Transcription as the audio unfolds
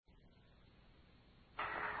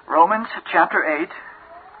Romans chapter 8.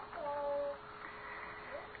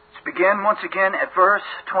 Let's begin once again at verse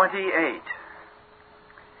 28.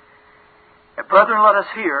 Brethren, let us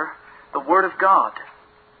hear the word of God.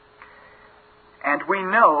 And we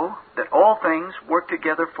know that all things work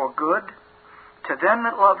together for good to them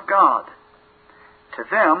that love God, to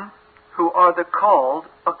them who are the called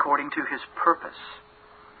according to His purpose.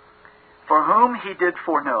 For whom He did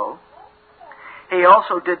foreknow, He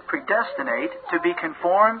also did predestinate to be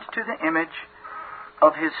conformed to the image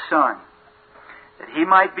of His Son, that He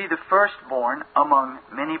might be the firstborn among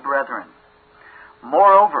many brethren.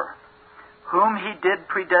 Moreover, whom He did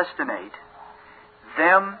predestinate,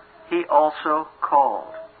 them He also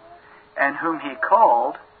called. And whom He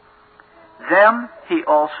called, them He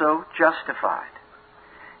also justified.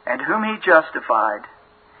 And whom He justified,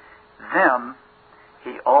 them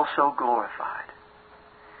He also glorified.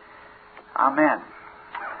 Amen.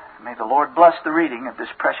 May the Lord bless the reading of this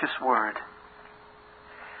precious word.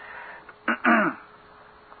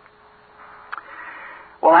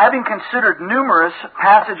 Well, having considered numerous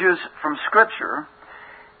passages from Scripture,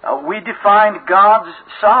 we defined God's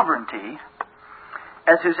sovereignty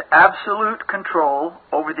as His absolute control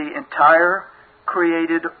over the entire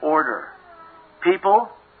created order. People,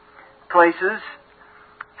 places,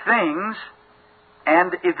 things,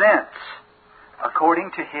 and events,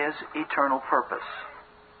 according to His eternal purpose.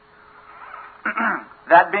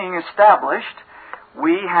 That being established,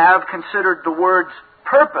 we have considered the words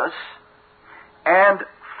purpose and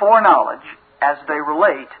foreknowledge as they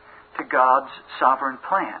relate to God's sovereign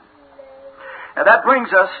plan. Now that brings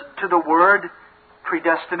us to the word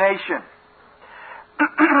predestination.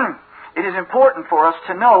 It is important for us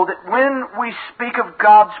to know that when we speak of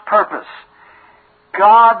God's purpose,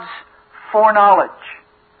 God's foreknowledge,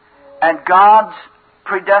 and God's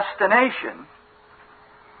predestination,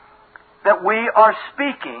 that we are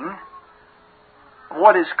speaking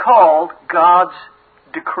what is called God's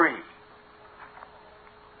decree.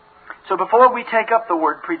 So before we take up the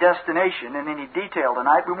word predestination in any detail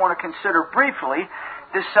tonight, we want to consider briefly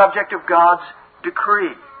this subject of God's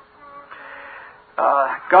decree.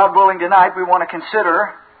 God willing, tonight we want to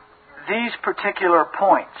consider these particular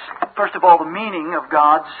points. First of all, the meaning of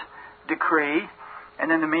God's decree, and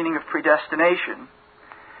then the meaning of predestination,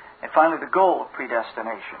 and finally the goal of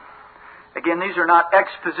predestination. Again, these are not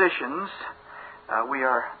expositions. We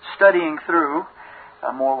are studying through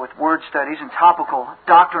more with word studies and topical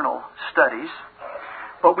doctrinal studies,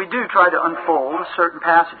 but we do try to unfold certain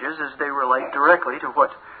passages as they relate directly to what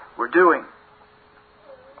we're doing.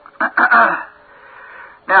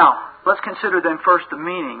 Now, let's consider then first the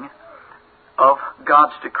meaning of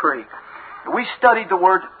God's decree. We studied the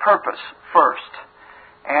word purpose first,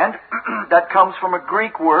 and that comes from a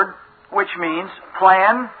Greek word which means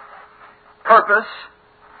plan, purpose,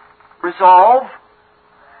 resolve,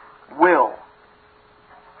 will.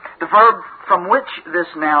 The verb from which this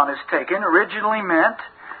noun is taken originally meant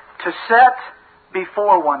to set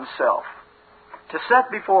before oneself. To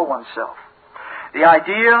set before oneself. The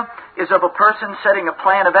idea is of a person setting a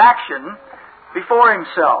plan of action before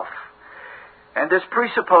himself. And this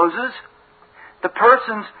presupposes the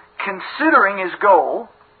person's considering his goal,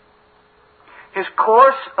 his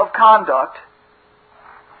course of conduct,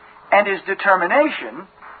 and his determination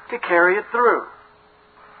to carry it through.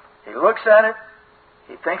 He looks at it,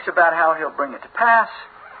 he thinks about how he'll bring it to pass,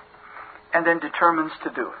 and then determines to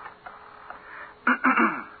do it.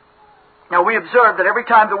 Now we observe that every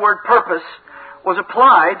time the word purpose was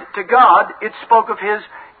applied to God, it spoke of His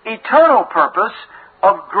eternal purpose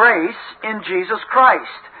of grace in Jesus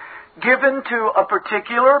Christ, given to a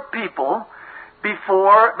particular people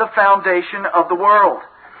before the foundation of the world.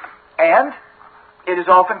 And it is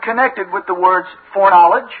often connected with the words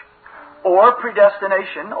foreknowledge or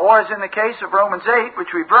predestination, or as in the case of Romans 8,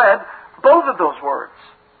 which we've read, both of those words.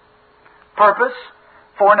 Purpose,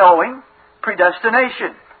 foreknowing,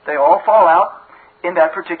 predestination. They all fall out in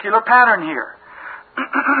that particular pattern here.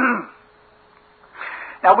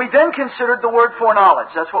 Now we then considered the word foreknowledge.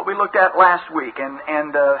 That's what we looked at last week,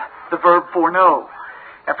 and the verb foreknow.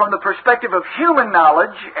 And from the perspective of human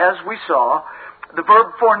knowledge, as we saw, the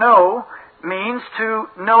verb foreknow means to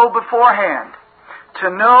know beforehand, to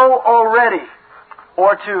know already,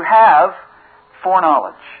 or to have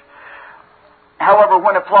foreknowledge. However,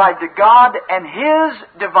 when applied to God and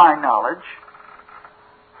His divine knowledge,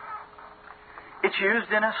 it's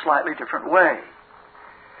used in a slightly different way.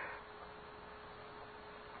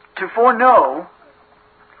 To foreknow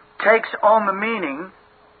takes on the meaning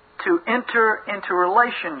to enter into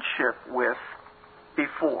relationship with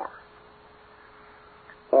before,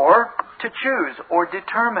 or to choose or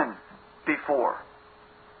determine before.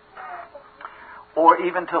 or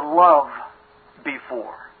even to love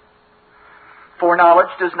before. Foreknowledge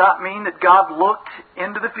does not mean that God looked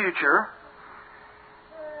into the future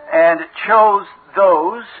and chose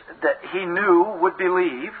those that He knew would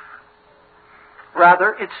believe.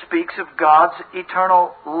 Rather, it speaks of God's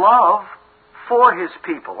eternal love for His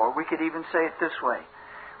people. Or we could even say it this way.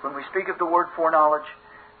 When we speak of the word foreknowledge,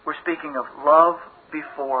 we're speaking of love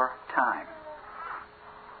before time.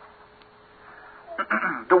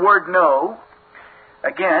 The word know,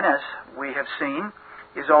 again, as we have seen,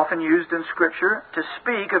 is often used in Scripture to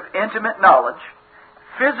speak of intimate knowledge,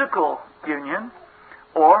 physical union,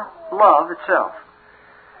 or love itself.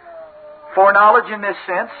 Foreknowledge in this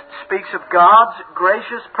sense speaks of God's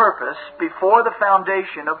gracious purpose before the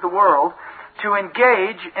foundation of the world to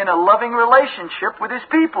engage in a loving relationship with His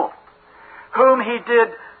people, whom He did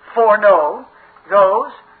foreknow,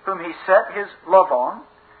 those whom He set His love on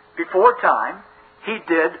before time, He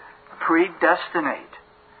did predestinate.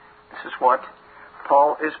 This is what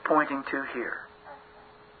Paul is pointing to here.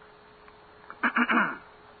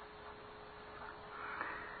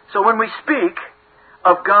 So when we speak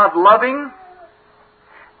of God loving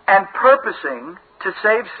and purposing to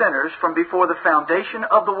save sinners from before the foundation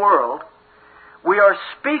of the world, we are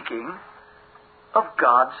speaking of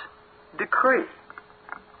God's decree.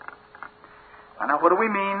 Now, what do we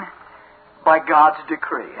mean by God's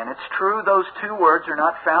decree? And it's true, those two words are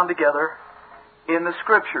not found together in the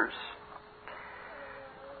Scriptures.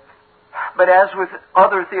 But as with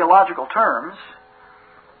other theological terms,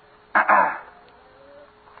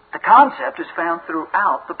 the concept is found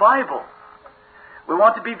throughout the Bible. We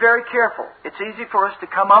want to be very careful. It's easy for us to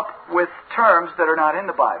come up with terms that are not in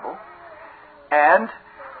the Bible and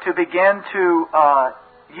to begin to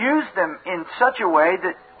use them in such a way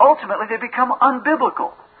that ultimately they become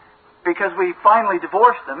unbiblical because we finally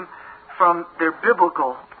divorce them from their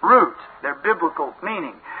biblical root, their biblical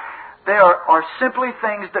meaning. They are simply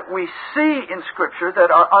things that we see in Scripture, that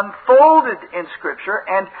are unfolded in Scripture,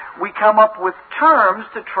 and we come up with terms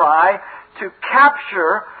to try to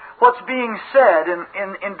capture what's being said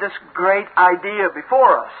in this great idea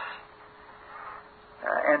before us.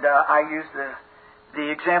 I use the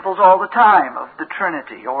examples all the time of the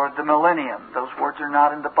Trinity or the millennium. Those words are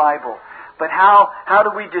not in the Bible. But how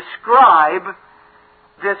do we describe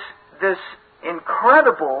this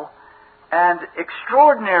incredible and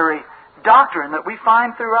extraordinary doctrine that we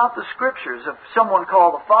find throughout the Scriptures of someone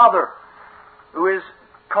called the Father, who is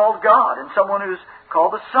called God, and someone who's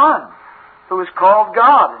called the Son, who is called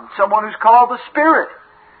God, and someone who's called the Spirit,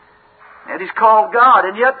 and He's called God,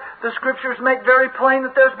 and yet the Scriptures make very plain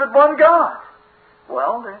that there's but one God.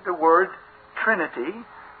 Well, the word Trinity,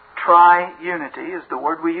 triunity, is the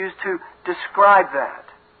word we use to describe that.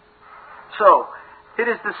 So, it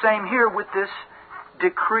is the same here with this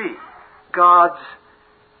decree, God's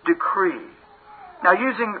decree. Now,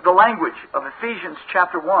 using the language of Ephesians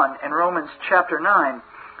chapter 1 and Romans chapter 9,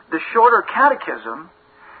 the Shorter Catechism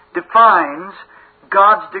defines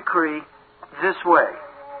God's decree this way.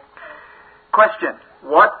 Question: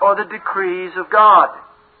 what are the decrees of God?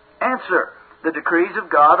 Answer: the decrees of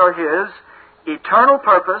God are His eternal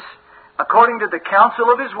purpose, according to the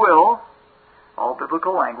counsel of His will, all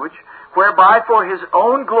biblical language, whereby for His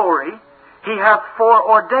own glory He hath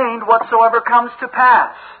foreordained whatsoever comes to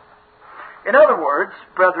pass. In other words,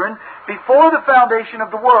 brethren, before the foundation of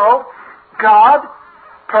the world, God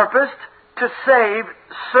purposed to save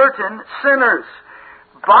certain sinners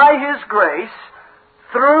by His grace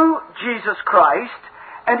through Jesus Christ,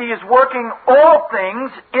 and He is working all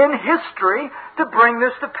things in history to bring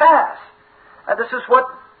this to pass. And this is what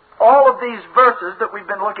all of these verses that we've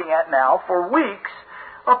been looking at now for weeks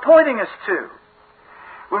are pointing us to.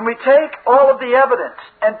 When we take all of the evidence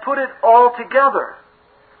and put it all together,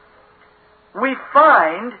 we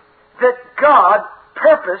find that God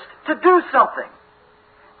purposed to do something.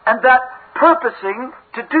 And that purposing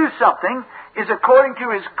to do something is according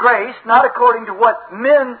to His grace, not according to what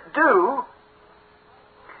men do.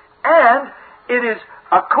 And it is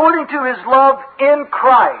according to His love in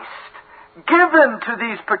Christ, given to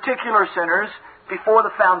these particular sinners before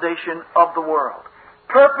the foundation of the world.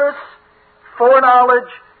 Purpose, foreknowledge,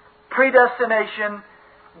 predestination,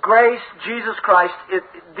 grace, Jesus Christ,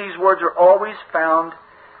 these words are always found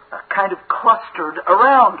kind of clustered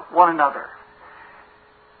around one another.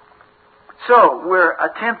 So, we're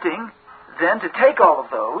attempting then to take all of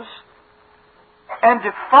those and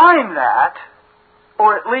define that,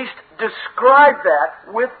 or at least describe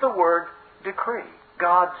that with the word decree,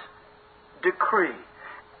 God's decree.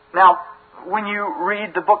 Now, when you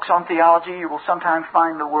read the books on theology, you will sometimes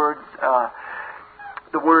find the word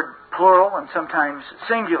plural and sometimes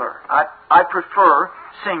singular. I prefer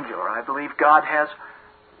singular. I believe God has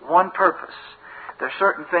one purpose. There are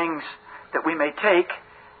certain things that we may take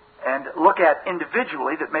and look at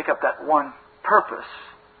individually that make up that one purpose.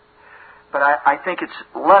 But I think it's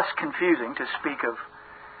less confusing to speak of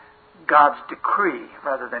God's decree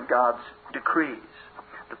rather than God's decrees.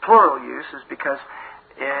 The plural use is because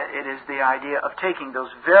it is the idea of taking those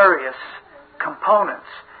various components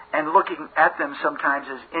and looking at them sometimes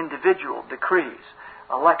as individual decrees,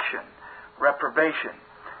 election, reprobation,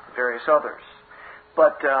 various others.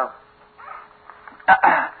 But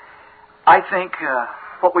I think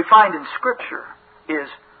what we find in Scripture is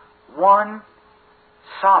one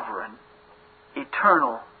sovereign,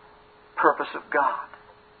 eternal purpose of God.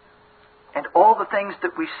 And all the things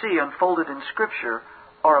that we see unfolded in Scripture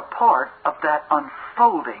are a part of that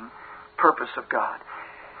unfolding purpose of God.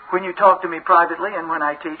 When you talk to me privately and when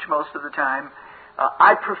I teach most of the time,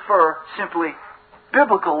 I prefer simply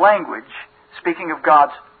biblical language, speaking of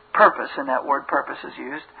God's purpose, and that word purpose is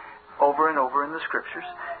used over and over in the Scriptures,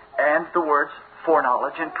 and the words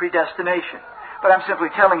foreknowledge and predestination. But I'm simply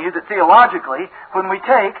telling you that theologically, when we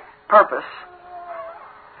take purpose,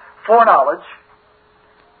 foreknowledge,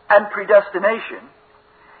 and predestination,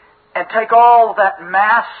 and take all that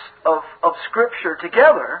mass of Scripture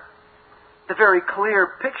together, the very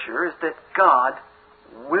clear picture is that God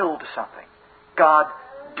willed something. God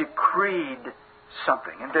decreed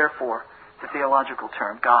something, and therefore the theological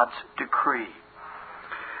term, God's decree.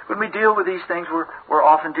 When we deal with these things, we're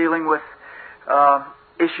often dealing with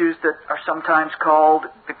issues that are sometimes called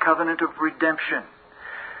the covenant of redemption,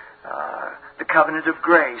 the covenant of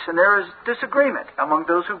grace. And there is disagreement among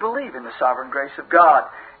those who believe in the sovereign grace of God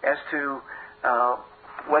as to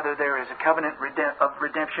whether there is a covenant of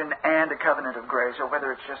redemption and a covenant of grace, or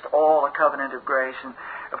whether it's just all a covenant of grace. And,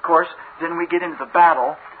 of course, then we get into the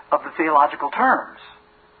battle of the theological terms.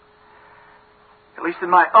 At least in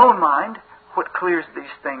my own mind, what clears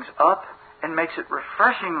these things up and makes it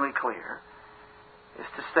refreshingly clear is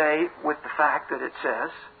to stay with the fact that it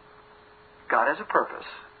says God has a purpose.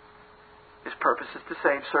 His purpose is to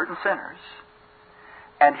save certain sinners,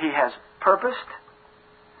 and He has purposed,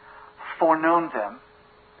 foreknown them,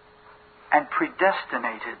 and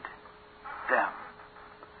predestinated them.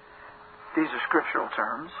 These are scriptural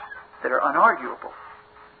terms that are unarguable.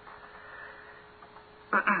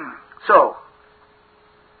 So,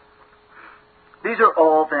 these are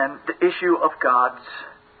all then the issue of God's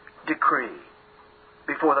decree.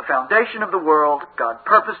 Before the foundation of the world, God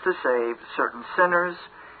purposed to save certain sinners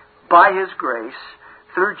by His grace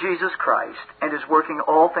through Jesus Christ, and is working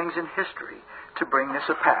all things in history to bring this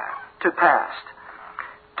to pass.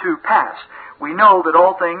 We know that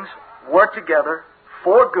all things work together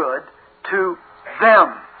for good to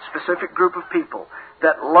them, specific group of people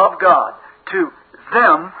that love God, to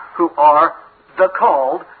them who are the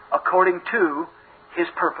called according to His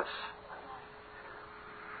purpose.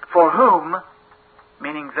 For whom,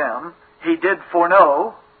 meaning them, He did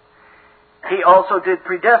foreknow, He also did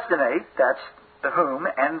predestinate, that's the whom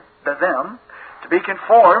and the them, to be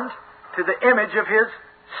conformed to the image of His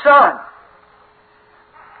Son,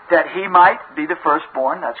 that He might be the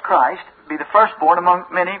firstborn, that's Christ, be the firstborn among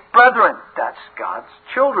many brethren, that's God's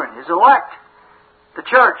children, His elect, the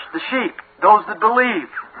church, the sheep, those that believe,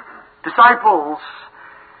 disciples,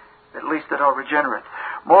 at least that are regenerate.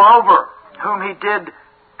 Moreover, whom He did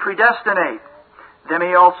predestinate, them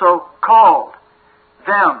He also called.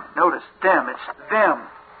 Them, notice, them, it's them,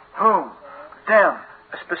 whom, them,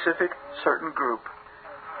 a specific certain group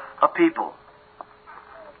of people.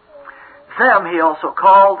 Them He also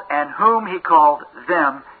called, and whom He called,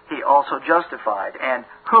 them He also justified, and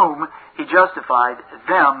whom He justified,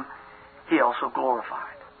 them He also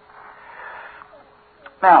glorified.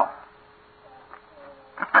 Now,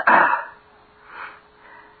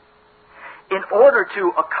 in order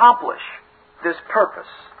to accomplish this purpose,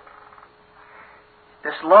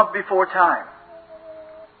 this love before time,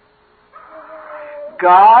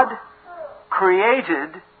 God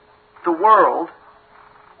created the world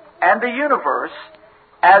and the universe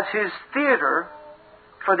as His theater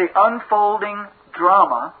for the unfolding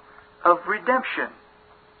drama of redemption.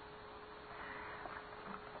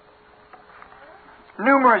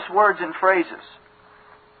 Numerous words and phrases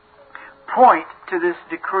point to this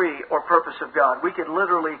decree or purpose of God. We could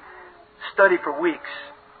literally study for weeks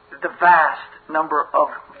the vast number of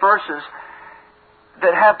verses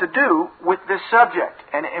that have to do with this subject,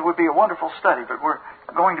 and it would be a wonderful study, but we're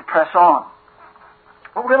going to press on.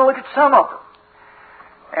 But we're going to look at some of them,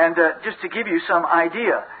 and just to give you some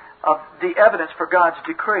idea of the evidence for God's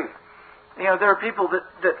decree. You know, there are people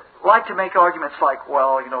that like to make arguments like,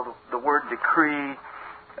 well, the word decree,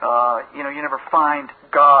 you never find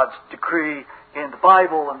God's decree in the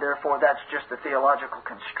Bible, and therefore that's just a theological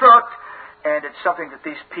construct, and it's something that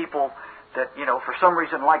these people that, for some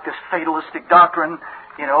reason like this fatalistic doctrine,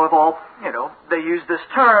 they use this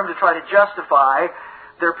term to try to justify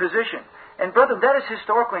their position. And brethren, that is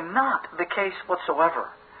historically not the case whatsoever.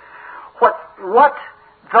 What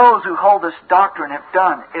those who hold this doctrine have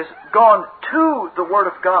done is gone to the Word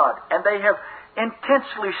of God, and they have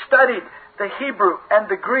intensely studied the Hebrew and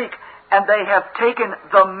the Greek, and they have taken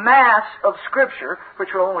the mass of Scripture, which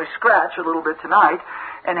we'll only scratch a little bit tonight,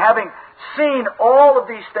 and having seen all of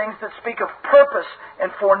these things that speak of purpose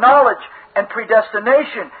and foreknowledge and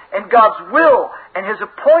predestination and God's will and His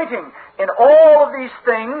appointing in all of these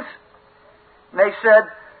things, they said,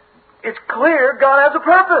 it's clear God has a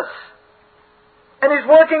purpose. And He's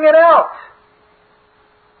working it out.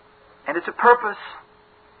 And it's a purpose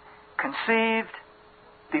conceived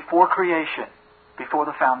before creation, before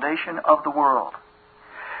the foundation of the world.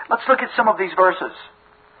 Let's look at some of these verses.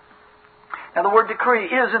 Now, the word decree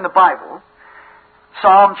is in the Bible.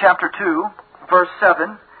 Psalm chapter 2, verse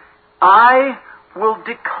 7. I will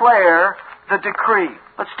declare the decree.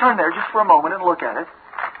 Let's turn there just for a moment and look at it.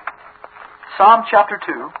 Psalm chapter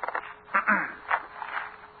 2.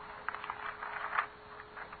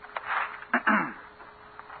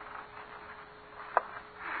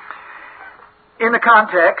 In the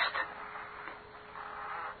context,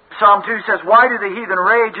 Psalm 2 says, why do the heathen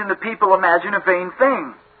rage and the people imagine a vain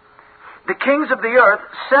thing? The kings of the earth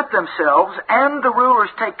set themselves, and the rulers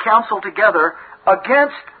take counsel together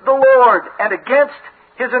against the Lord and against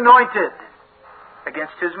His anointed,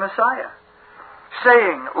 against His Messiah,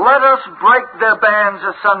 saying, let us break their bands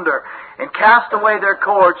asunder and cast away their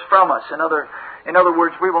cords from us. In other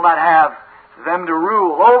words, we will not have them to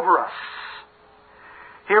rule over us.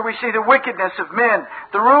 Here we see the wickedness of men,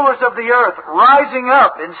 the rulers of the earth, rising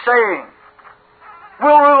up and saying,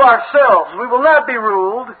 we'll rule ourselves. We will not be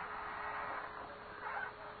ruled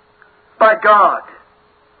by God.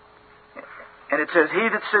 And it says, he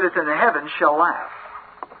that sitteth in the heavens shall laugh.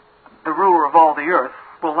 The ruler of all the earth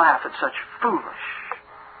will laugh at such foolish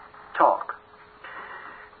talk.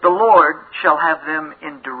 The Lord shall have them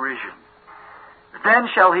in derision. Then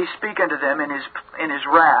shall He speak unto them in his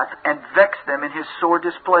wrath, and vex them in His sore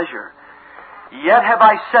displeasure. Yet have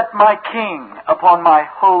I set my King upon my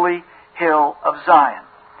holy hill of Zion.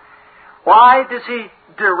 Why does He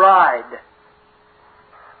deride?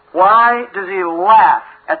 Why does He laugh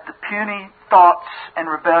at the puny thoughts and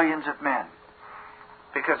rebellions of men?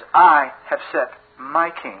 Because I have set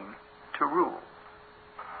my King to rule.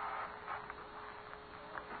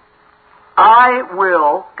 I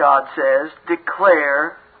will, God says,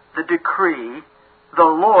 declare the decree. The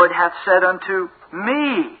Lord hath said unto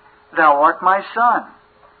me, thou art my son.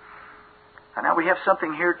 And now we have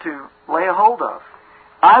something here to lay a hold of.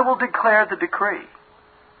 I will declare the decree.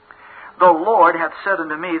 The Lord hath said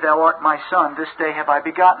unto me, thou art my son, this day have I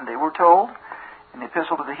begotten thee. We're told in the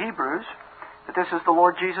Epistle to the Hebrews that this is the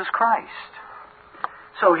Lord Jesus Christ.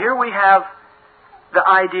 So here we have the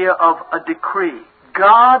idea of a decree.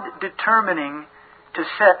 God determining to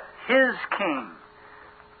set His King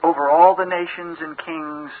over all the nations and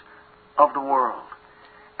kings of the world.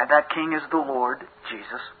 And that King is the Lord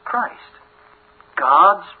Jesus Christ.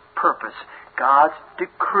 God's purpose, God's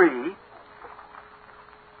decree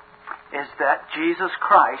is that Jesus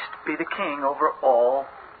Christ be the King over all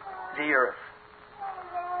the earth.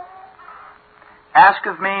 Ask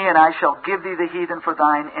of me, and I shall give thee the heathen for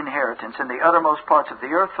thine inheritance, and the uttermost parts of the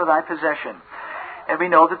earth for thy possession. And we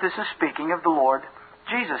know that this is speaking of the Lord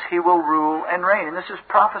Jesus. He will rule and reign. And this is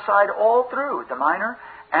prophesied all through the minor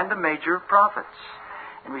and the major prophets.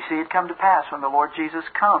 And we see it come to pass when the Lord Jesus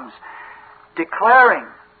comes, declaring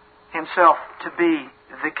Himself to be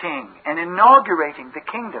the King and inaugurating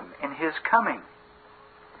the kingdom in His coming.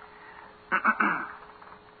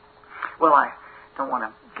 Well, I don't want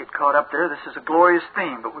to get caught up there. This is a glorious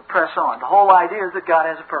theme, but we press on. The whole idea is that God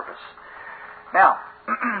has a purpose. Now,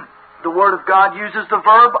 the Word of God uses the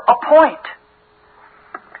verb appoint.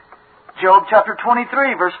 Job chapter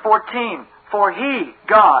 23, verse 14. For He,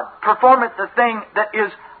 God, performeth the thing that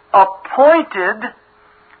is appointed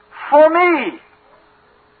for me.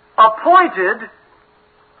 Appointed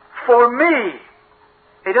for me.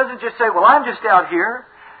 He doesn't just say, well, I'm just out here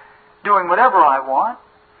doing whatever I want,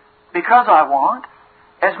 because I want,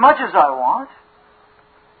 as much as I want.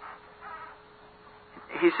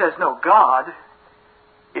 He says, no, God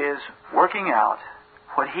is working out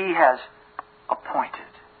what He has appointed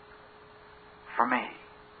for me.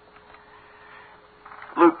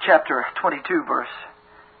 Luke chapter 22, verse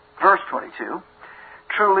verse 22,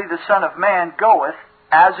 truly the Son of Man goeth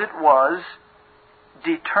as it was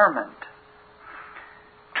determined.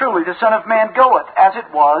 Truly the Son of Man goeth as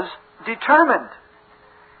it was determined.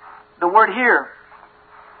 The word here,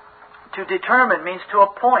 to determine, means to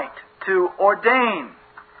appoint, to ordain.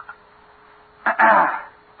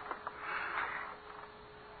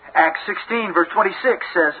 Acts 16, verse 26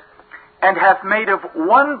 says, and hath made of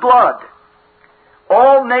one blood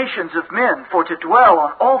all nations of men for to dwell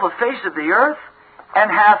on all the face of the earth, and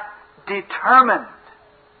hath determined,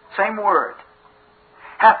 same word,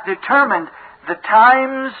 hath determined the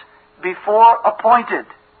times before appointed,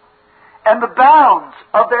 and the bounds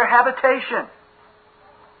of their habitation.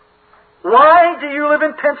 Why do you live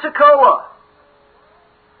in Pensacola?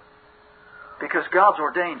 Because God's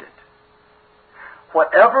ordained it.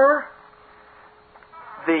 Whatever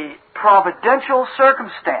the providential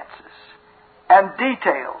circumstances and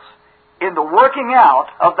details in the working out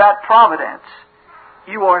of that providence,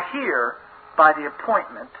 you are here by the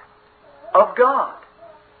appointment of God.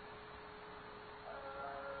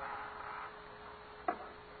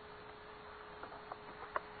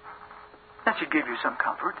 That should give you some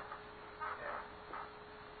comfort.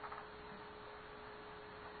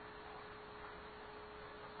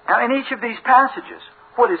 Now, in each of these passages,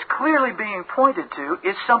 what is clearly being pointed to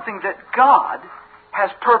is something that God has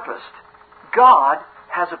purposed, God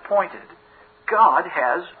has appointed, God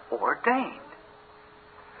has ordained.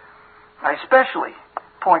 I especially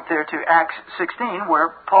point there to Acts 16, where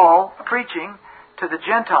Paul, preaching to the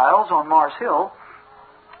Gentiles on Mars Hill,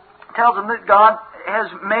 tells them that God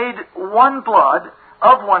has made one blood,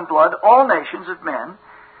 all nations of men,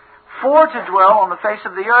 for to dwell on the face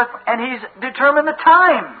of the earth, and He's determined the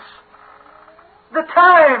times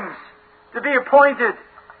to be appointed,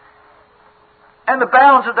 and the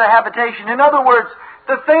bounds of their habitation. In other words,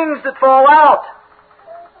 the things that fall out,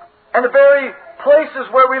 and the very places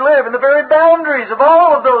where we live, and the very boundaries of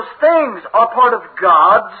all of those things are part of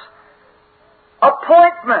God's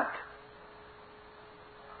appointment.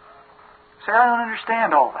 Say, I don't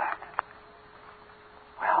understand all that.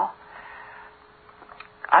 Well,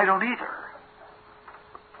 I don't either.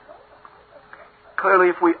 Clearly,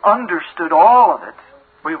 if we understood all of it,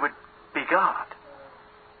 we would be God.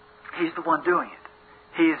 He's the one doing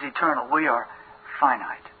it. He is eternal. We are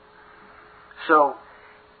finite. So,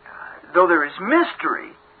 though there is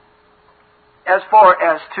mystery as far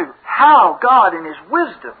as to how God in His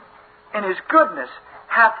wisdom, in His goodness,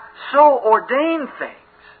 hath so ordained things,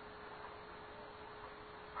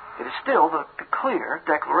 it is still the clear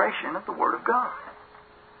declaration of the Word of God.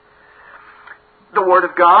 The Word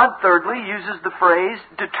of God, thirdly, uses the phrase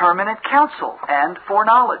determinate counsel and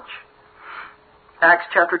foreknowledge. Acts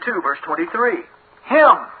chapter 2, verse 23.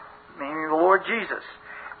 Him, meaning the Lord Jesus,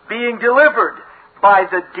 being delivered by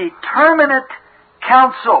the determinate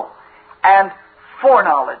counsel and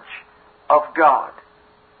foreknowledge of God.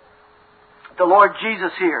 The Lord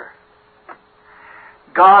Jesus here,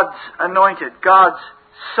 God's anointed, God's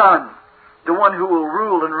Son, the one who will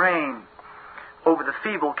rule and reign over the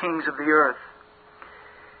feeble kings of the earth,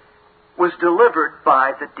 was delivered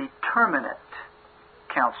by the determinate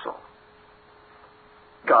counsel.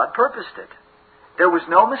 God purposed it. There was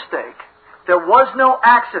no mistake. There was no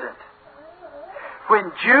accident.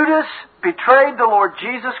 When Judas betrayed the Lord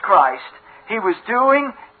Jesus Christ, he was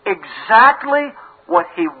doing exactly what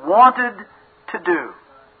he wanted to do.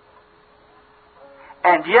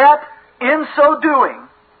 And yet, in so doing,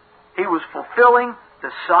 he was fulfilling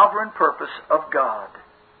the sovereign purpose of God.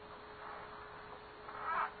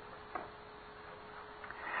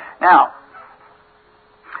 Now,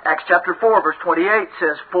 Acts chapter 4, verse 28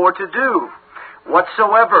 says, for to do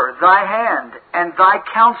whatsoever thy hand and thy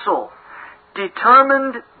counsel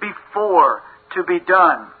determined before to be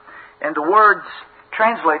done. And the words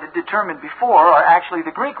translated determined before are actually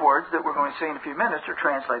the Greek words that we're going to see in a few minutes are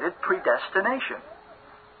translated predestination.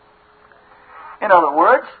 In other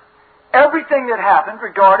words, everything that happened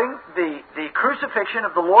regarding the crucifixion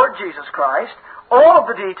of the Lord Jesus Christ, all of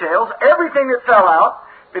the details, everything that fell out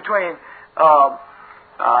between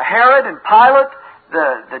Herod and Pilate,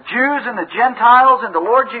 the Jews and the Gentiles, and the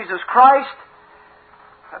Lord Jesus Christ,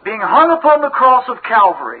 being hung upon the cross of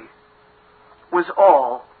Calvary, was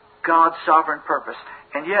all God's sovereign purpose.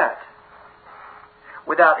 And yet,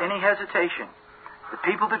 without any hesitation, the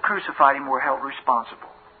people that crucified Him were held responsible.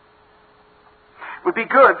 It would be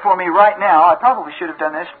good for me right now, I probably should have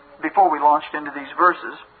done this before we launched into these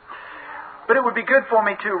verses, but it would be good for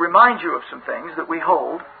me to remind you of some things that we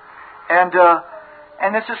hold, and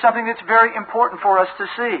this is something that's very important for us to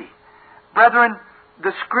see. Brethren,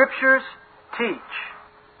 the Scriptures teach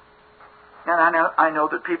And I know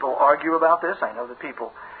that people argue about this. I know that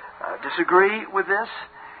people disagree with this.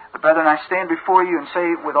 But brethren, I stand before you and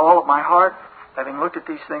say with all of my heart, having looked at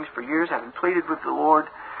these things for years, having pleaded with the Lord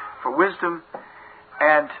for wisdom,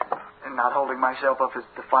 and not holding myself up as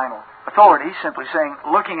the final authority, simply saying,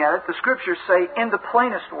 looking at it, the Scriptures say in the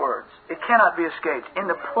plainest words, it cannot be escaped, in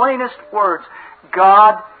the plainest words,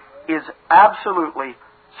 God is absolutely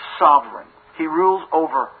sovereign. He rules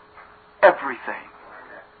over everything.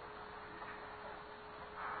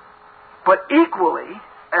 But equally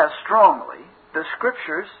as strongly, the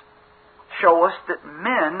Scriptures show us that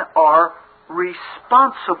men are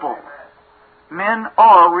responsible. Men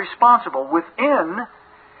are responsible. Within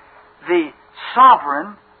the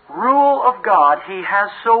sovereign rule of God, He has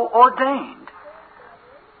so ordained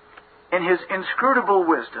in His inscrutable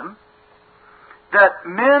wisdom that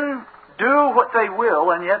men do what they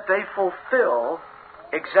will, and yet they fulfill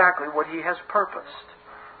exactly what He has purposed.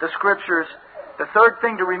 The Scriptures, the third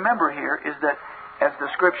thing to remember here is that as the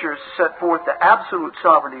Scriptures set forth the absolute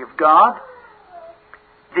sovereignty of God,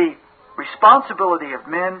 the responsibility of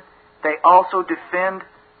men, they also defend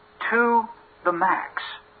to the max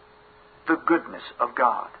the goodness of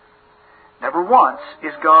God. Never once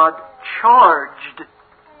is God charged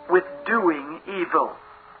with doing evil.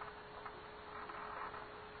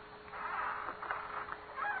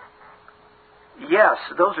 Yes,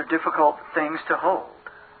 those are difficult things to hold.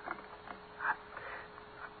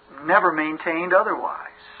 Never maintained otherwise.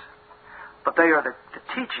 But they are the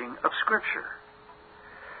teaching of Scripture.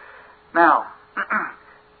 Now,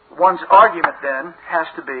 one's argument then has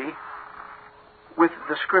to be with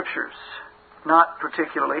the Scriptures, not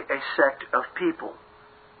particularly a sect of people.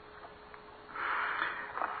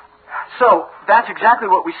 So, that's exactly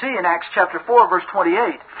what we see in Acts chapter 4, verse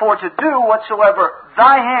 28. For to do whatsoever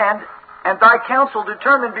thy hand and thy counsel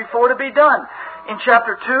determined before to be done. In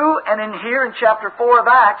chapter 2 and in here in chapter 4 of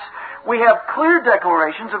Acts, we have clear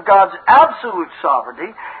declarations of God's absolute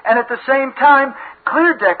sovereignty, and at the same time,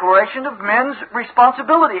 clear declaration of men's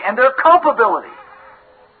responsibility and their culpability.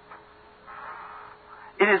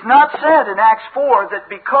 It is not said in Acts 4 that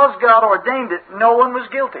because God ordained it, no one was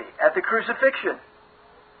guilty at the crucifixion.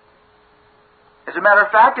 As a matter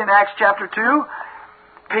of fact, in Acts chapter 2,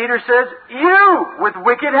 Peter says, you, with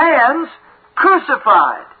wicked hands,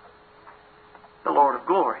 crucified the Lord of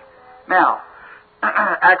glory. Now,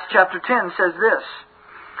 Acts chapter 10 says this,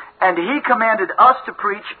 and He commanded us to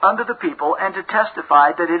preach unto the people and to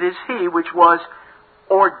testify that it is He which was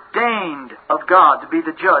ordained of God to be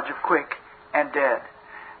the judge of quick and dead.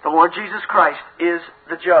 The Lord Jesus Christ is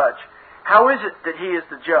the judge. How is it that He is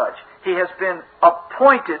the judge? He has been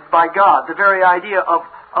appointed by God. The very idea of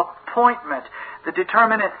appointment, the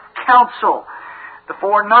determinate counsel, the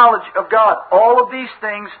foreknowledge of God. All of these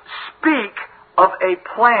things speak of a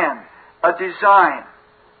plan, a design,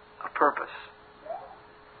 a purpose.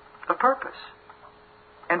 A purpose.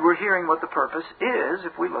 And we're hearing what the purpose is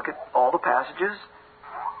if we look at all the passages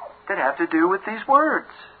that have to do with these words.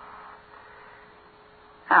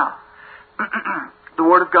 Now, the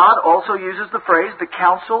Word of God also uses the phrase, the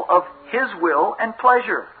counsel of His will and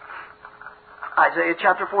pleasure. Isaiah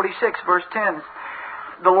chapter 46, verse 10,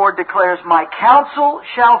 the Lord declares, my counsel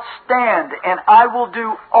shall stand, and I will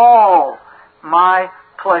do all my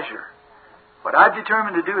pleasure. What I've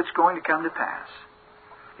determined to do, it's going to come to pass.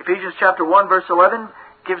 Ephesians chapter 1, verse 11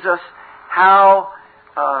 gives us how,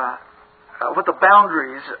 what the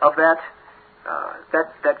boundaries of that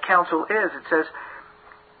counsel is. It says,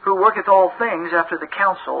 who worketh all things after the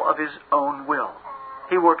counsel of His own will.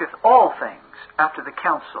 He worketh all things after the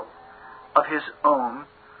counsel of His own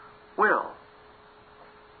will.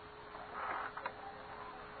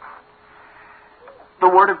 The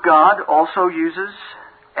Word of God also uses,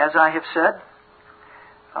 as I have said,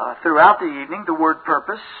 throughout the evening, the word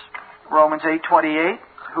purpose. Romans 8:28,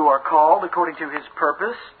 who are called according to His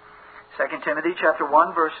purpose. 2 Timothy chapter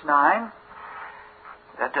 1, verse 9,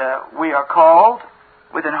 that we are called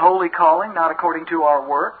with an holy calling, not according to our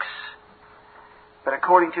works, but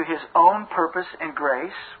according to His own purpose and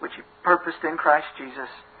grace, which He purposed in Christ Jesus,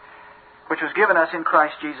 which was given us in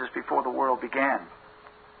Christ Jesus before the world began.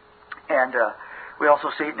 And we also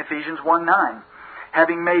see it in Ephesians 1:9,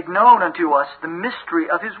 having made known unto us the mystery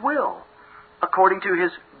of His will, according to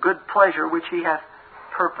His good pleasure, which He hath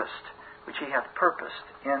purposed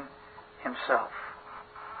in Himself.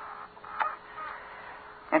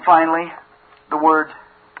 And finally, the Word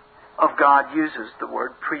of God uses the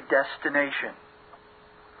word predestination.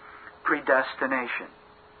 Predestination.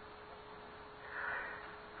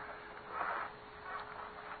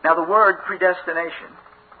 Now, the word predestination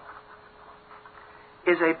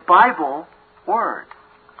is a Bible word.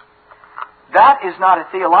 That is not a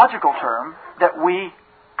theological term that we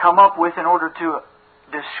come up with in order to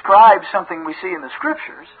describe something we see in the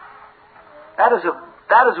Scriptures. That is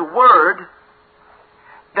a word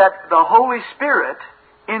that the Holy Spirit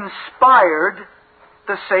inspired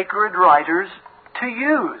the sacred writers to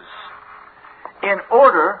use in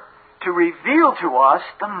order to reveal to us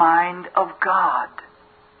the mind of God.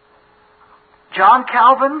 John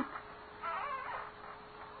Calvin,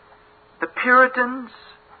 the Puritans,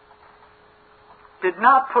 did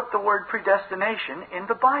not put the word predestination in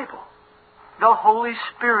the Bible. The Holy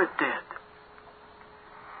Spirit did.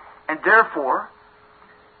 And therefore,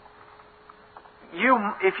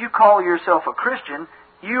 if you call yourself a Christian,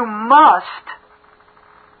 you must,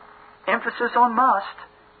 emphasis on must,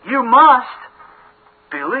 you must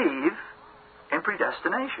believe in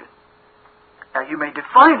predestination. Now, you may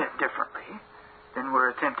define it differently than we're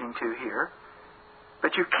attempting to here,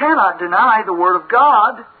 but you cannot deny the Word of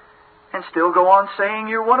God and still go on saying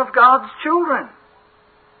you're one of God's children.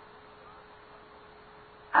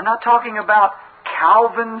 I'm not talking about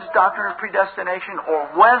Calvin's doctrine of predestination or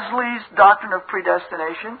Wesley's doctrine of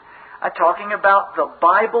predestination. I'm talking about the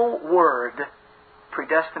Bible word,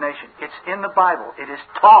 predestination. It's in the Bible. It is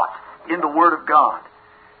taught in the Word of God.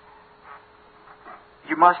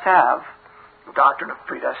 You must have the doctrine of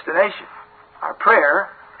predestination. Our prayer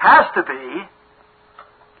has to be,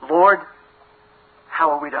 Lord,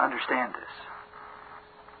 how are we to understand this?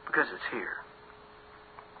 Because it's here.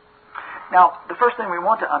 Now, the first thing we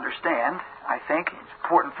want to understand, I think, it's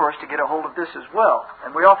important for us to get a hold of this as well,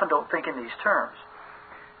 and we often don't think in these terms.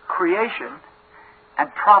 Creation and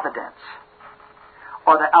providence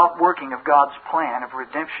are the outworking of God's plan of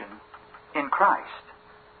redemption in Christ.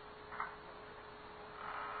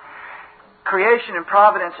 Creation and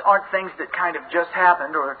providence aren't things that kind of just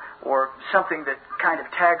happened or something that kind of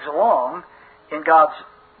tags along in God's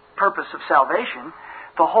purpose of salvation.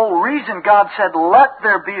 The whole reason God said, "Let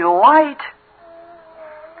there be light,"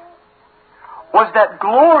 was that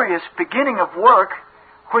glorious beginning of work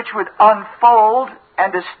which would unfold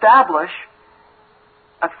and establish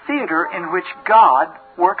a theater in which God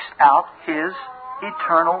works out His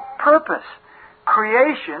eternal purpose.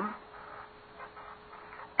 Creation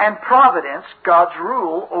and providence, God's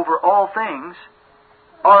rule over all things,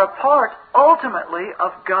 are a part ultimately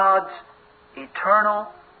of God's eternal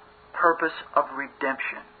purpose of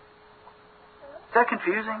redemption. Is that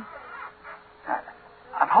confusing?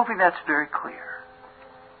 I'm hoping that's very clear.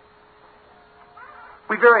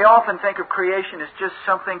 We very often think of creation as just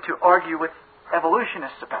something to argue with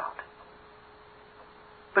evolutionists about.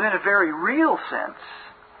 But in a very real sense,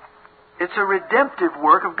 it's a redemptive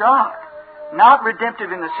work of God. Not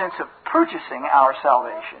redemptive in the sense of purchasing our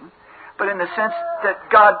salvation, but in the sense that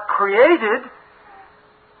God created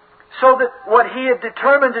so that what He had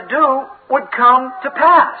determined to do would come to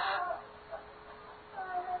pass.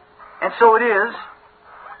 And so it is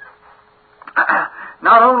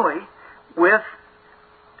not only with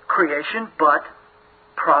creation, but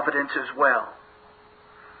providence as well.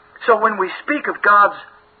 So when we speak of God's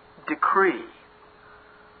decree,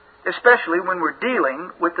 especially when we're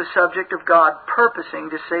dealing with the subject of God purposing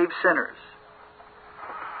to save sinners,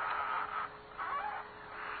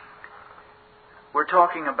 we're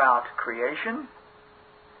talking about creation,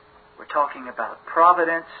 we're talking about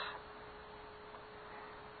providence,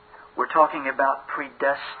 we're talking about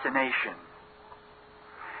predestination.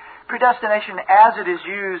 Predestination, as it is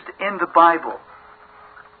used in the Bible,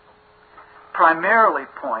 primarily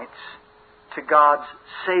points to God's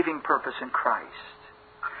saving purpose in Christ.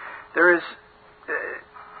 There is,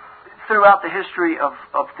 throughout the history of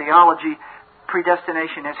theology,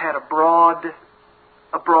 predestination has had a broad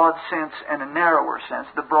sense and a narrower sense.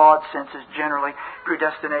 The broad sense is generally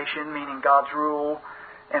predestination, meaning God's rule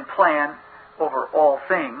and plan over all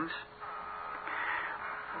things.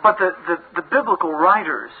 But the biblical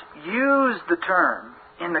writers use the term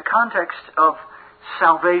in the context of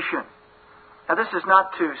salvation. Now, this is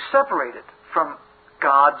not to separate it from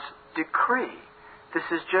God's decree. This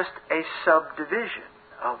is just a subdivision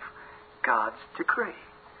of God's decree.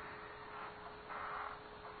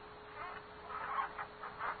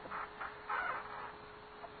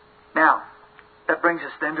 Now, that brings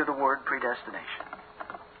us then to the word predestination.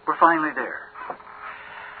 We're finally there.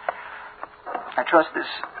 I trust this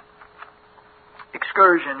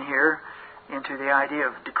excursion here into the idea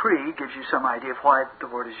of decree gives you some idea of why the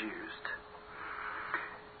word is used.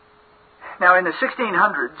 Now, in the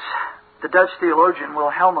 1600s, the Dutch theologian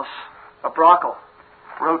Wilhelmus of Brakel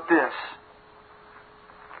wrote this: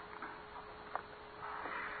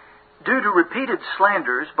 "Due to repeated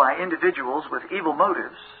slanders by individuals with evil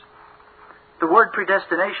motives, The word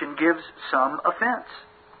predestination gives some offense,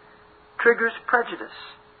 triggers prejudice,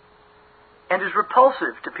 and is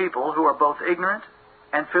repulsive to people who are both ignorant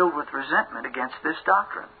and filled with resentment against this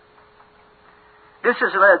doctrine. This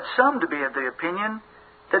has led some to be of the opinion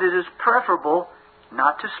that it is preferable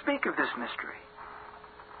not to speak of this mystery.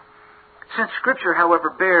 Since Scripture, however,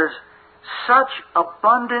 bears such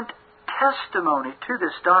abundant testimony to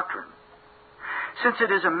this doctrine, since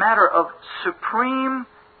it is a matter of supreme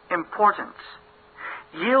importance,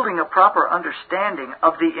 yielding a proper understanding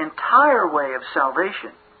of the entire way of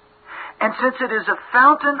salvation, and since it is a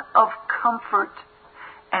fountain of comfort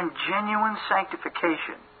and genuine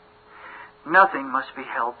sanctification, nothing must be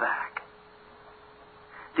held back.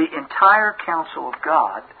 The entire counsel of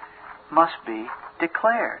God must be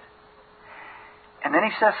declared. And then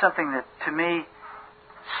he says something that, to me,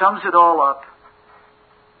 sums it all up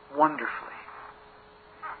wonderfully.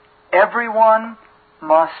 Everyone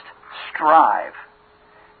must strive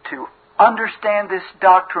to understand this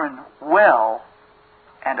doctrine well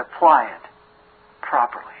and apply it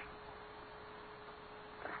properly.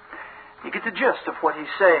 You get the gist of what he's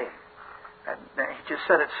saying. And he just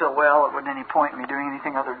said it so well, it wasn't any point in me doing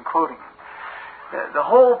anything other than quoting him. The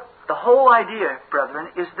whole idea, brethren,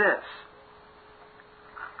 is this.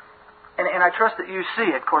 And I trust that you see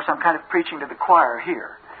it. Of course, I'm kind of preaching to the choir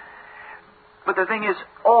here. But the thing is,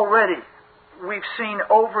 already, we've seen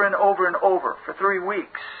over and over and over for 3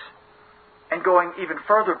 weeks, and going even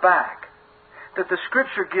further back, that the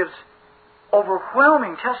Scripture gives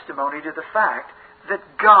overwhelming testimony to the fact that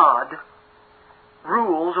God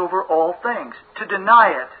rules over all things. To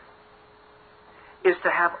deny it is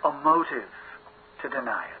to have a motive to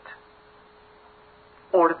deny it,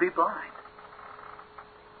 or to be blind.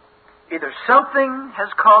 Either something has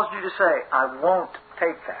caused you to say, I won't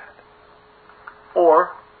take that,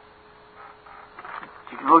 or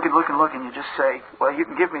you can look and you just say, well, you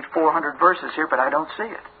can give me 400 verses here, but I don't see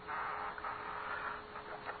it.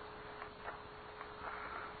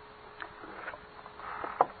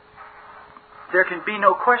 There can be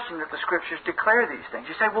no question that the Scriptures declare these things.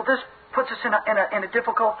 You say, well, this puts us in a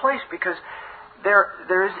difficult place because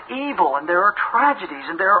there is evil and there are tragedies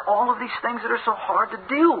and there are all of these things that are so hard to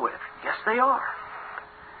deal with. Yes, they are.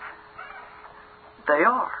 They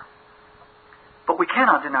are. But we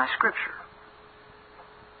cannot deny Scripture.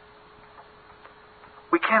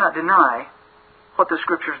 We cannot deny what the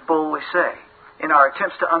Scriptures boldly say. In our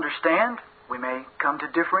attempts to understand, we may come to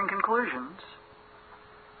differing conclusions.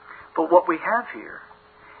 But what we have here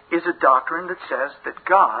is a doctrine that says that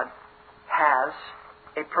God has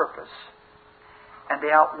a purpose. And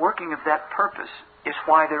the outworking of that purpose is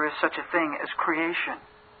why there is such a thing as creation.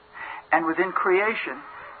 And within creation,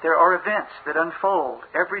 there are events that unfold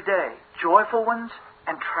every day, joyful ones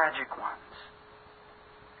and tragic ones.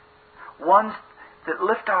 Ones that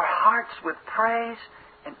lift our hearts with praise,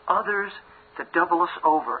 and others that double us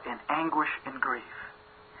over in anguish and grief.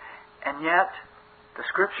 And yet, the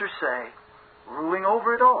Scriptures say, ruling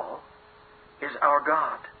over it all is our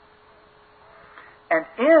God. And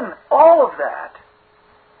in all of that,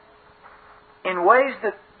 in ways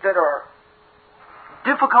that are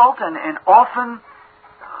difficult and often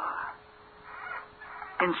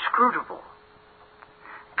inscrutable,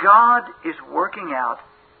 God is working out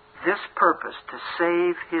this purpose to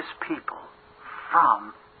save His people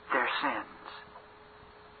from their sins.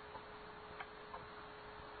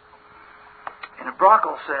 And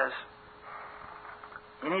Brockel says,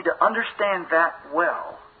 you need to understand that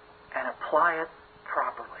well and apply it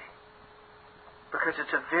properly. Because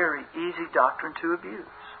it's a very easy doctrine to abuse.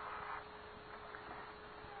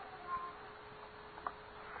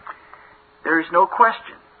 There is no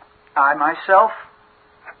question. I myself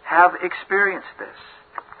have experienced this.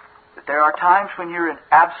 That there are times when you're in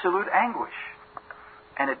absolute anguish.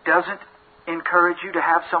 And it doesn't encourage you to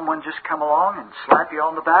have someone just come along and slap you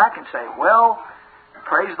on the back and say, well,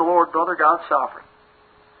 praise the Lord, brother, God's sovereign.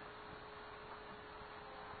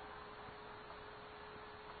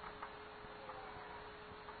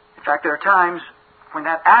 In fact, there are times when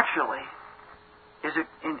that actually is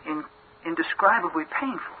indescribably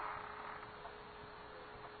painful.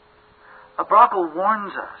 Brockel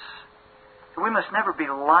warns us that we must never be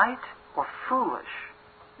light or foolish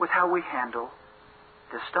with how we handle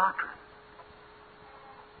this doctrine.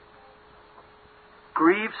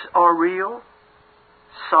 Griefs are real.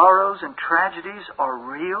 Sorrows and tragedies are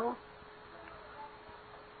real.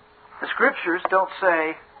 The Scriptures don't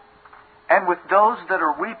say, and with those that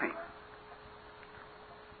are weeping,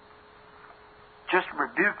 just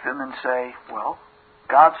rebuke them and say, well,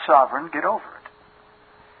 God's sovereign, get over it.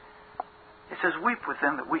 It says, weep with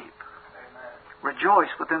them that weep. Amen. Rejoice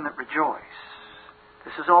with them that rejoice.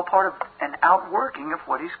 This is all part of an outworking of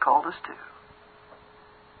what He's called us to.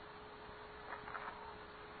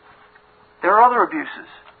 There are other abuses.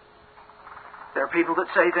 There are people that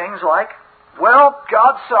say things like, well,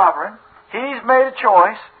 God's sovereign. He's made a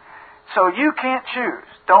choice, so you can't choose.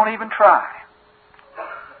 Don't even try.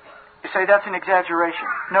 You say that's an exaggeration.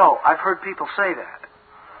 No, I've heard people say that.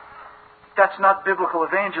 That's not biblical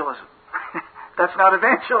evangelism. That's not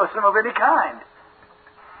evangelism of any kind.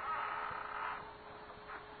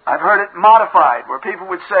 I've heard it modified, where people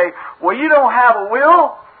would say, well, you don't have a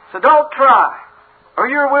will, so don't try. Or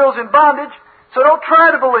your will's in bondage, so don't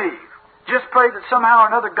try to believe. Just pray that somehow or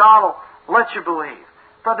another God will let you believe.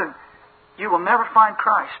 Brethren, you will never find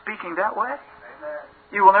Christ speaking that way. Amen.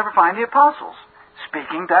 You will never find the apostles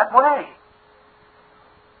speaking that way.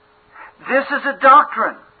 This is a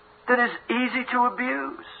doctrine that is easy to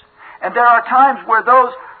abuse. And there are times where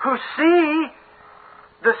those who see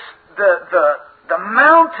the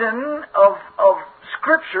mountain of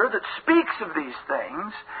Scripture that speaks of these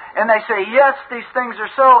things, and they say, yes, these things are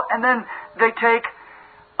so, and then they take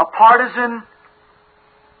a partisan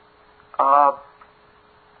I've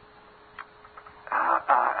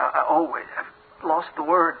lost the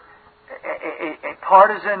word, a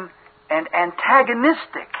partisan and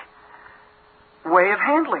antagonistic way of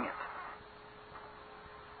handling it.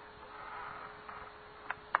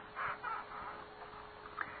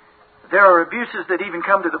 There are abuses that even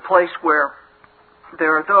come to the place where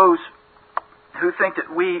there are those who think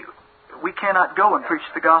that we cannot go and preach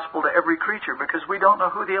the gospel to every creature because we don't know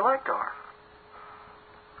who the elect are.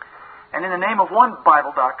 And in the name of one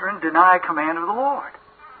Bible doctrine, deny command of the Lord.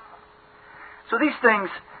 So these things,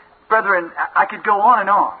 brethren, I could go on and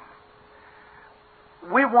on.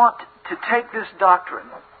 We want to take this doctrine,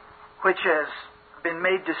 which has been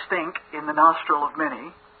made to stink in the nostril of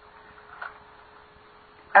many,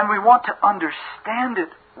 and we want to understand it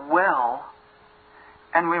well,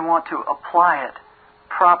 and we want to apply it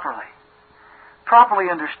properly. Properly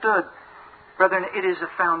understood, brethren, it is a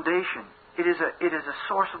foundation. It is a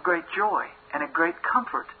source of great joy and a great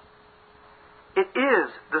comfort. It is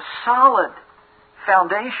the solid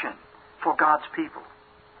foundation for God's people.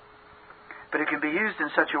 But it can be used in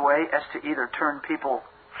such a way as to either turn people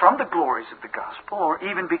from the glories of the gospel or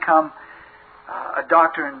even become a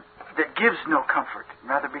doctrine that gives no comfort,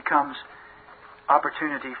 rather becomes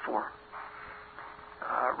opportunity for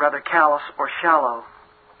rather callous or shallow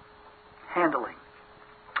handling.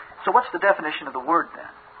 So what's the definition of the word then?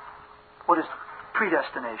 What does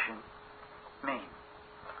predestination mean?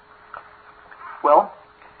 Well,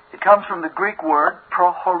 it comes from the Greek word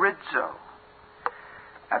prohorizo.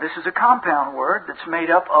 Now this is a compound word that's made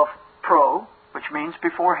up of pro, which means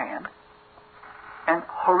beforehand, and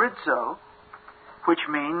horizo, which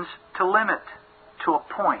means to limit, to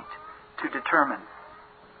appoint, to determine.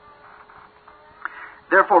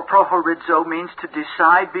 Therefore, prohorizo means to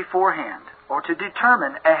decide beforehand, or to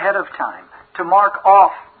determine ahead of time, to mark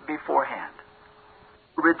off beforehand.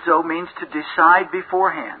 Horizo means to decide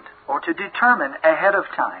beforehand, or to determine ahead of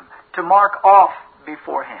time, to mark off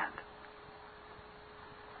beforehand.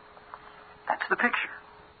 That's the picture.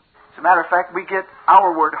 As a matter of fact, we get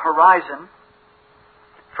our word horizon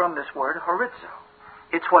from this word horizo.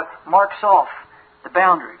 It's what marks off the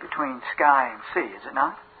boundary between sky and sea, is it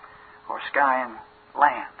not? Or sky and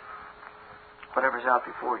land. Whatever's out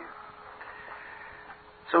before you.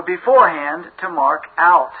 So beforehand, to mark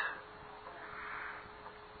out.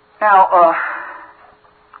 Now,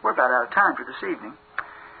 we're about out of time for this evening.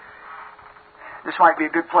 This might be a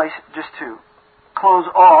good place just to close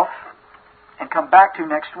off and come back to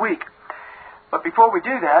next week. But before we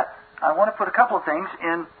do that, I want to put a couple of things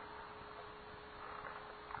in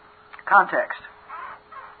context.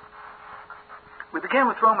 We begin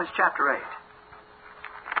with Romans chapter 8.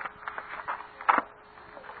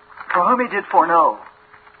 For whom He did foreknow,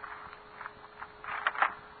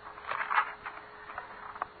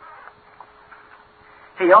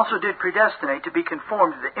 He also did predestinate to be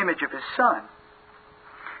conformed to the image of His Son,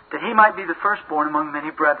 that He might be the firstborn among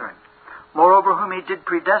many brethren. Moreover, whom He did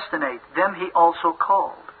predestinate, them He also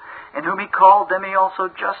called. And whom He called, them He also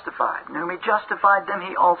justified. And whom He justified, them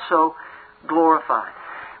He also glorified.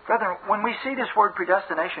 Brethren, when we see this word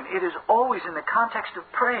predestination, it is always in the context of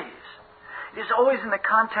praise. It is always in the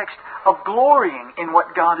context of glorying in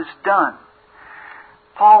what God has done.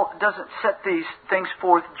 Paul doesn't set these things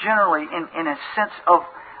forth generally in a sense of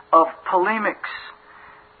polemics.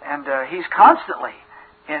 And he's constantly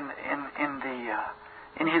in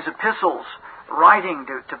his epistles writing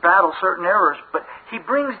to battle certain errors. But he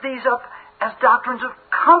brings these up as doctrines of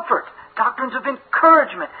comfort doctrines of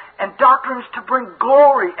encouragement, and doctrines to bring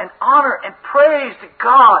glory and honor and praise to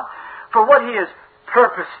God for what He has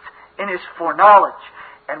purposed in His foreknowledge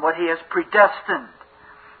and what He has predestined.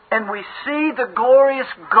 And we see the glorious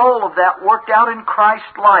goal of that worked out in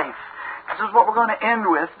Christ's life. This is what we're going to end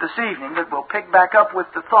with this evening, but we'll pick back up with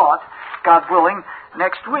the thought, God willing,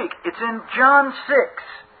 next week. It's in John 6.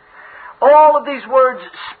 All of these words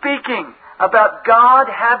speaking about God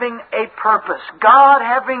having a purpose, God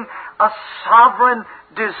having a sovereign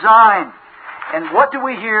design. And what do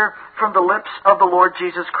we hear from the lips of the Lord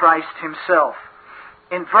Jesus Christ Himself?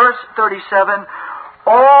 In verse 37,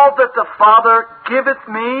 all that the Father giveth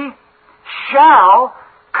me shall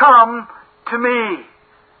come to me.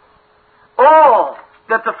 All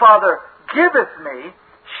that the Father giveth me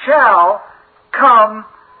shall come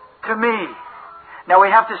to me. Now we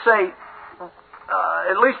have to say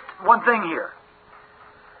at least one thing here.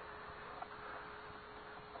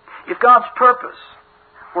 If God's purpose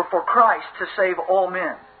were for Christ to save all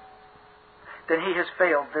men, then He has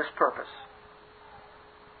failed this purpose.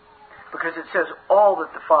 Because it says, all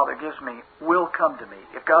that the Father gives me will come to me.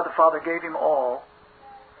 If God the Father gave Him all,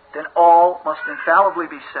 then all must infallibly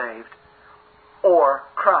be saved, or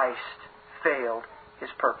Christ failed His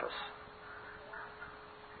purpose.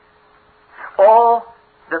 All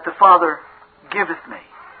that the Father giveth me.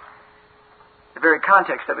 The very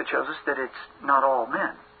context of it shows us that it's not all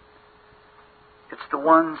men. It's the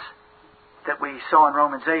ones that we saw in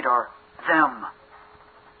Romans 8 are them.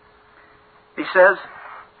 He says,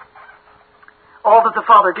 all that the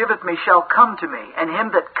Father giveth me shall come to me, and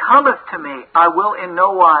him that cometh to me I will in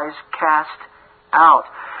no wise cast out.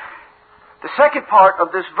 The second part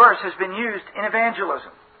of this verse has been used in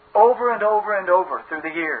evangelism over and over and over through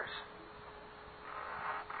the years.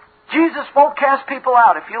 Jesus won't cast people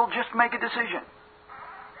out if you'll just make a decision.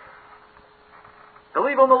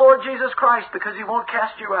 Believe on the Lord Jesus Christ because He won't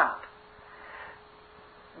cast you out.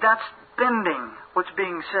 That's bending what's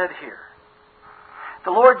being said here.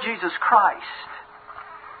 The Lord Jesus Christ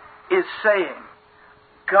is saying,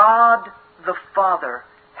 God the Father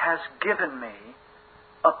has given me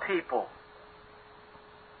a people.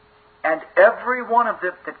 And every one of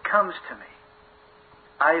them that comes to me,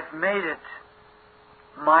 I've made it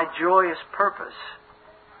my joyous purpose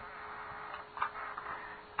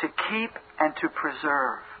to keep and to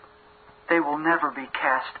preserve. They will never be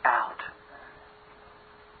cast out.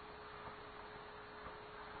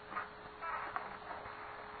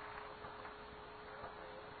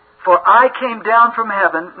 For I came down from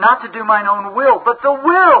heaven not to do mine own will, but the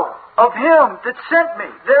will of Him that sent me.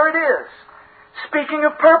 There it is. Speaking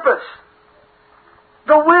of purpose.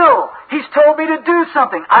 The will. He's told me to do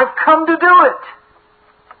something. I've come to do it.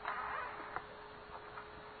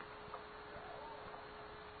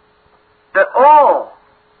 That all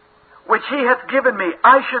which He hath given me,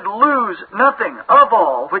 I should lose nothing. Of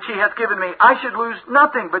all which He hath given me, I should lose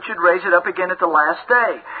nothing, but should raise it up again at the last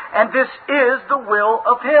day. And this is the will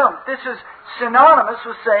of Him. This is synonymous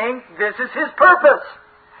with saying, this is His purpose.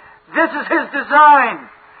 This is His design.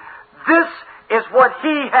 This is what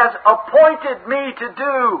He has appointed me to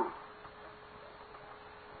do.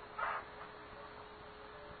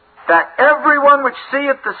 That everyone which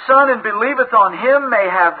seeth the Son and believeth on Him may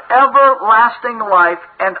have everlasting life,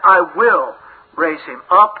 and I will raise him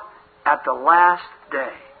up at the last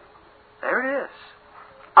day. There it is.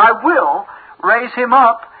 I will raise him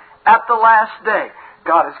up at the last day.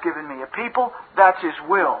 God has given me a people. That's His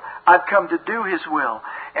will. I've come to do His will.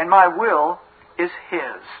 And my will is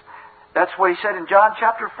His. That's what He said in John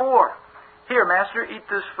chapter 4. Here, Master, eat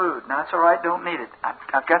this food. No, it's all right. Don't need it.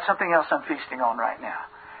 I've got something else I'm feasting on right now.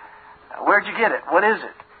 Where'd you get it? What is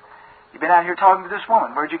it? You've been out here talking to this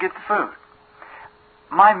woman. Where'd you get the food?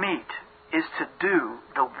 My meat is to do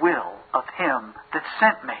the will of Him that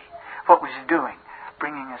sent me. What was He doing?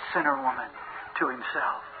 Bringing a sinner woman to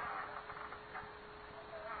Himself.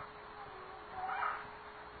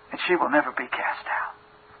 And she will never be cast out.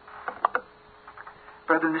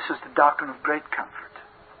 Brethren, this is the doctrine of great comfort.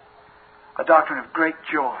 A doctrine of great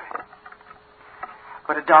joy.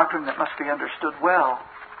 But a doctrine that must be understood well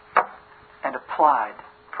and applied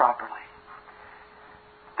properly.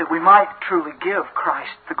 That we might truly give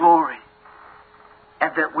Christ the glory,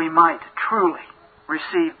 and that we might truly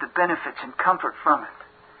receive the benefits and comfort from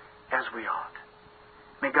it as we ought.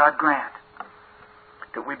 May God grant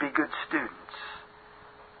that we be good students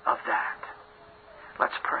of that.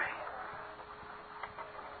 Let's pray.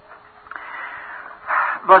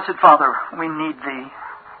 Blessed Father, we need Thee.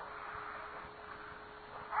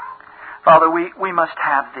 Father, we must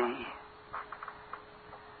have Thee.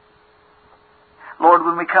 Lord,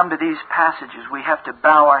 when we come to these passages, we have to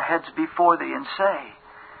bow our heads before Thee and say,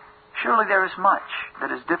 surely there is much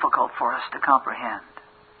that is difficult for us to comprehend.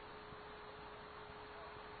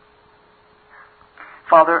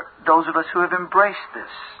 Father, those of us who have embraced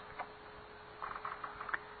this,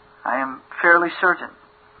 I am fairly certain,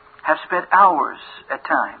 have spent hours at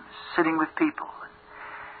times sitting with people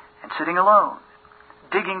and sitting alone,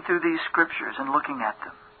 digging through these Scriptures and looking at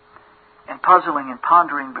them, and puzzling and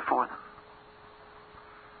pondering before them.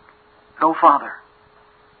 Though, Father,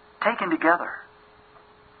 taken together,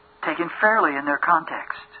 taken fairly in their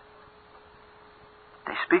context,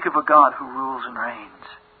 they speak of a God who rules and reigns.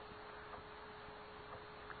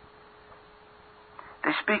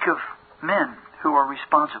 They speak of men who are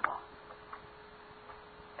responsible.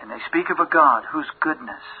 And they speak of a God whose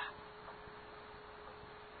goodness,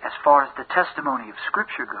 as far as the testimony of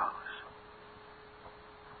Scripture goes,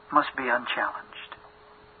 must be unchallenged.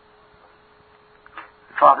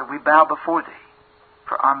 Father, we bow before Thee,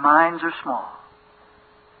 for our minds are small.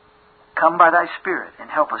 Come by Thy Spirit and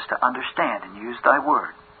help us to understand and use Thy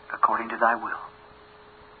Word according to Thy will.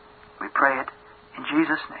 We pray it in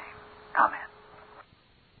Jesus' name. Amen.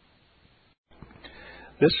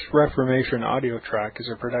 This Reformation audio track is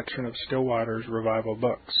a production of Still Waters Revival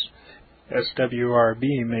Books.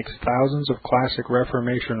 SWRB makes thousands of classic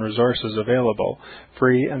Reformation resources available,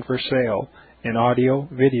 free and for sale, in audio,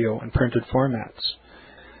 video, and printed formats.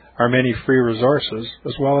 Our many free resources,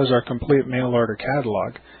 as well as our complete mail-order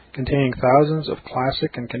catalog, containing thousands of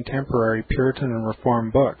classic and contemporary Puritan and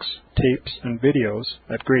Reformed books, tapes, and videos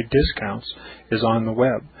at great discounts, is on the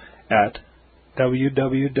web at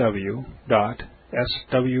www.swrb.com.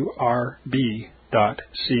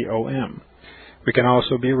 We can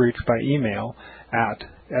also be reached by email at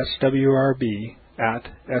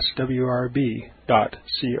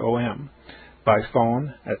swrb@swrb.com, by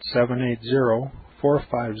phone at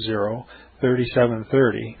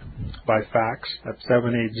 780-450-3730, by fax at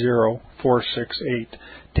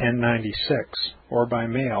 780-468-1096, or by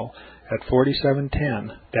mail at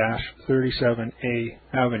 4710-37A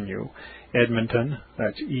Avenue, Edmonton,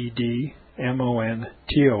 that's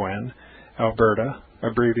Edmonton, Alberta,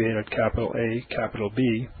 abbreviated capital A, capital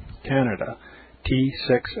B, Canada,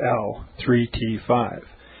 T6L3T5.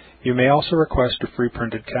 You may also request a free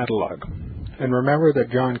printed catalog. And remember that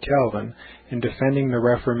John Calvin, in defending the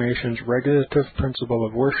Reformation's regulative principle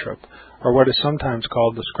of worship, or what is sometimes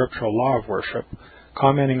called the scriptural law of worship,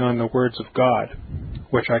 commenting on the words of God,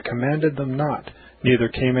 which I commanded them not, neither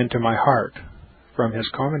came into my heart, from his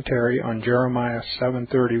commentary on Jeremiah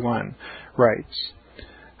 7:31, writes,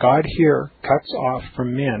 God here cuts off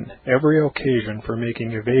from men every occasion for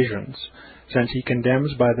making evasions, since he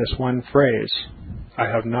condemns by this one phrase, I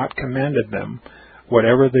have not commanded them,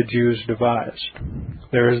 whatever the Jews devised.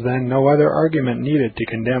 There is then no other argument needed to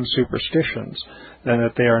condemn superstitions than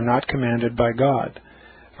that they are not commanded by God.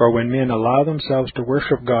 For when men allow themselves to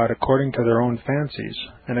worship God according to their own fancies,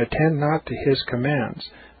 and attend not to his commands,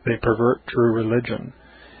 they pervert true religion.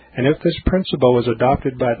 And if this principle was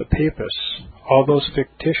adopted by the Papists, all those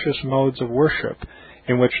fictitious modes of worship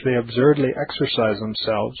in which they absurdly exercise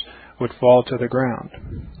themselves would fall to the ground.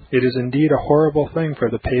 It is indeed a horrible thing for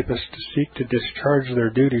the Papists to seek to discharge their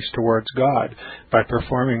duties towards God by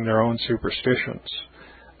performing their own superstitions.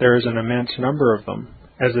 There is an immense number of them,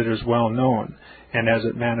 as it is well known, and as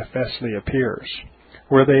it manifestly appears.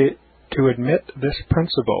 Were they to admit this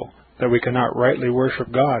principle, that we cannot rightly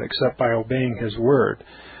worship God except by obeying his word,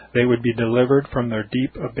 they would be delivered from their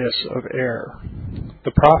deep abyss of error.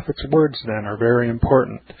 The prophet's words, then, are very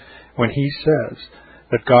important, when he says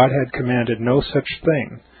that God had commanded no such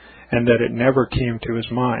thing, and that it never came to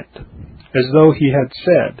his mind, as though he had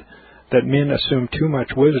said that men assume too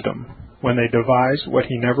much wisdom when they devise what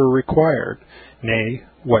he never required, nay,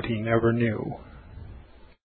 what he never knew.